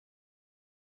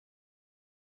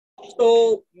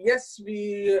So yes,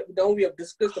 we have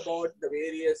discussed about the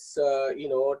various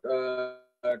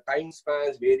time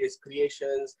spans, various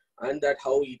creations, and that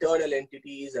how eternal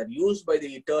entities are used by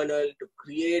the eternal to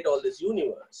create all this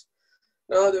universe.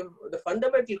 Now the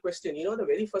fundamental question, the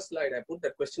very first slide I put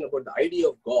that question about the idea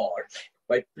of God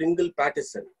by Pringle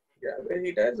Patterson. Yeah, where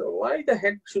he does, why the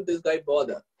heck should this guy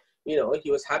bother? He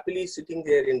was happily sitting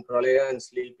there in Pralaya and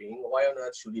sleeping. Why on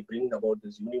earth should he bring about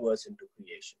this universe into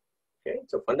creation? Okay,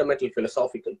 it's a fundamental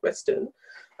philosophical question,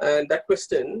 and that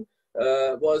question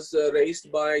was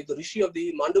raised by the Rishi of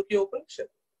the Mandukya Upanishad.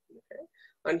 Okay,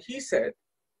 and he said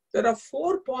there are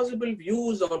four possible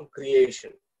views on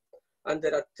creation, and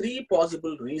there are three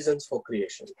possible reasons for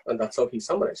creation, and that's how he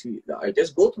summarized. I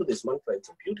just go through this mantra; it's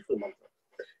a beautiful mantra.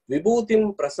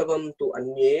 Vibhutim prasavam tu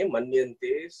anye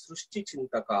manyante srushti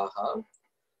chintakaha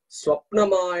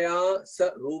swapnamaya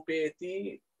sa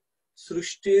rupeti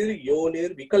सृष्टिर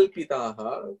योनिर विकल्पिताः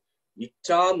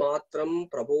इच्छा मात्रं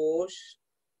प्रभोष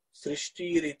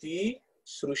सृष्टिरिति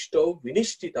सृष्टौ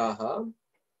विनिष्टिताः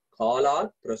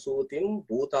कालात् प्रसूतिं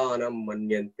भूतानां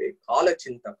मन्यन्ते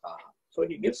कालचिन्तकाः. So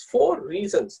he gives four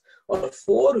reasons or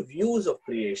four views of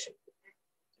creation.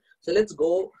 So let's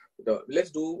do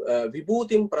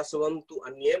vibhutim prasavam tu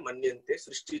anye manyante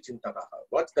srishti chintakaha.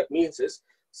 What that means is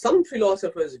some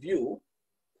philosophers view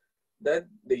that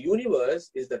the universe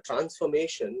is the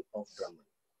transformation of Brahman.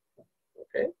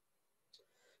 Okay.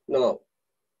 Now,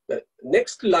 the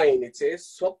next line it says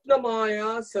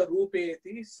Swapnamaya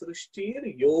sarupeti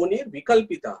srishtir yonir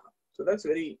vikalpita. So that's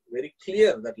very, very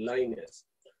clear that line is.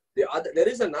 There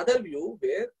is another view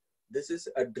where this is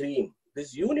a dream.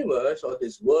 This universe or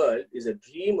this world is a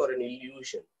dream or an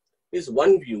illusion. Is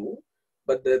one view,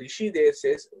 but the Rishi there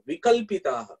says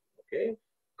vikalpitaha. Okay.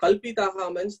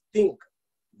 Kalpitaha means think.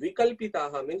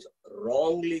 Vikalpitaha means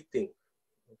wrongly think.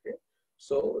 Okay,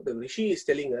 so the Rishi is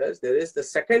telling us there is the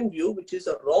second view, which is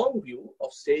a wrong view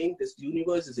of saying this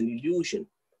universe is an illusion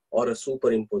or a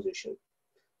superimposition.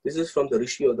 This is from the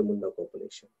Rishi of the Mundaka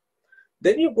Upanishad.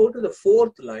 Then you go to the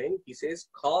fourth line. He says,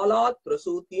 "Kalat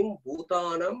prasutim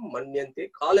bhutanam manyante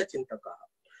kala chintakaha."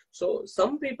 So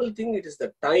some people think it is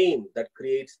the time that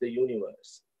creates the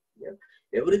universe. Yeah.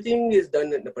 Everything is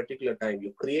done at a particular time.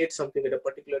 You create something at a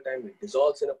particular time, it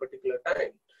dissolves in a particular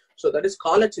time. So that is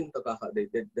Kala Chintakaha,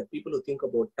 the people who think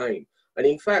about time. And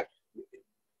in fact,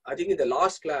 I think in the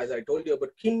last class, I told you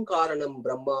about Kim Karanam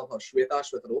Brahma for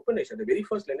Shvetashvatara Upanishad. The very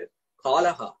first line is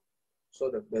Kalaha. So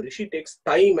the Rishi takes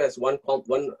time as one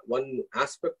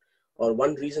aspect or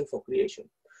one reason for creation.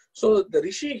 So the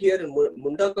Rishi here in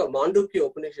Mandukya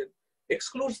Upanishad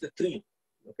excludes the three.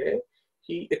 Okay,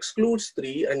 he excludes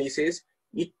three and he says,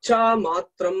 Icha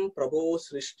matram prabho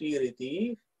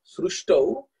srishtiriti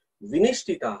sruštau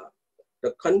vinishtitaha.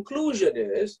 The conclusion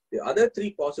is, the other three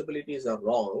possibilities are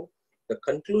wrong. The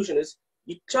conclusion is,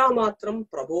 Icha matram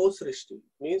prabho srishti.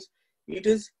 Means it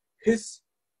is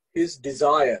his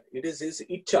desire. It is his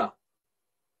icha.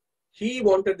 He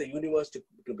wanted the universe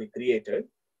to be created.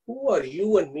 Who are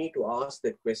you and me to ask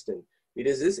that question? It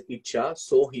is his icha,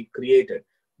 so he created.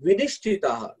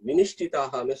 Vinishtitaha.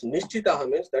 Vinishtitaha means, nishtitaha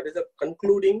means that is a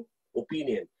concluding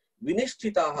opinion.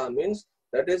 Vinishtitaha means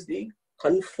that is the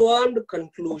confirmed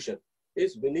conclusion.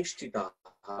 Is vinishtitaha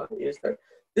is that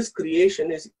this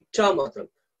creation is icha matram.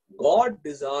 God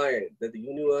desired that the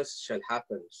universe shall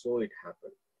happen, so it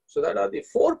happened. So that are the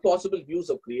four possible views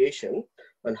of creation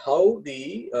and how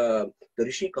the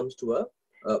Rishi comes to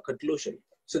a conclusion.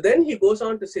 So then he goes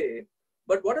on to say,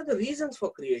 but what are the reasons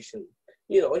for creation?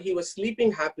 He was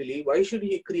sleeping happily. Why should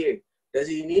he create? Does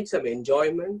he need some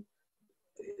enjoyment?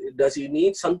 Does he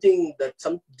need something,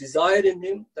 some desire in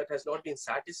him that has not been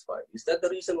satisfied? Is that the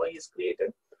reason why he's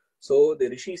created? So the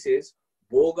Rishi says,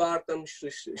 Bhogartam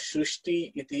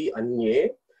shrishti iti anye,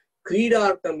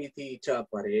 kridartam iti cha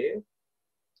pare,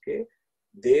 okay,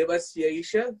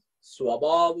 devasyaisha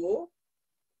swabhavo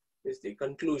is the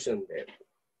conclusion there.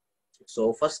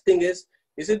 So first thing is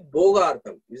it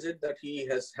Bhogartham? Is it that he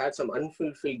has had some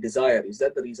unfulfilled desire? Is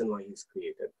that the reason why he is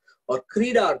created? Or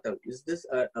Kridartham? Is this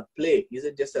a play? Is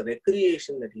it just a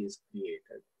recreation that he is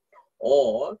created?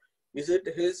 Or is it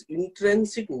his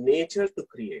intrinsic nature to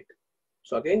create?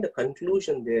 So again, the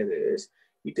conclusion there is,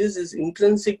 it is his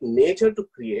intrinsic nature to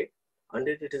create, and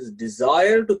it is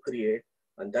desire to create,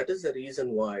 and that is the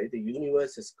reason why the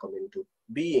universe has come into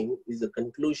being, is the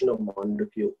conclusion of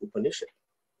Mandukya Upanishad.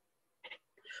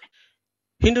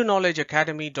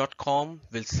 HinduKnowledgeAcademy.com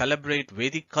will celebrate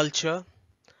Vedic culture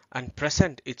and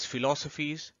present its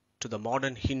philosophies to the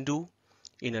modern Hindu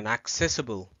in an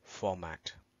accessible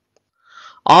format.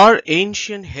 Our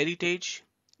ancient heritage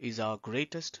is our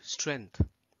greatest strength.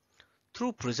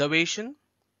 Through preservation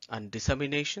and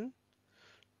dissemination.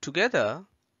 Together,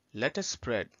 let us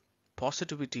spread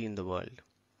positivity in the world.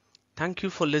 Thank you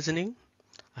for listening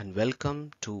and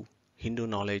welcome to Hindu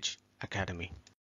Knowledge Academy.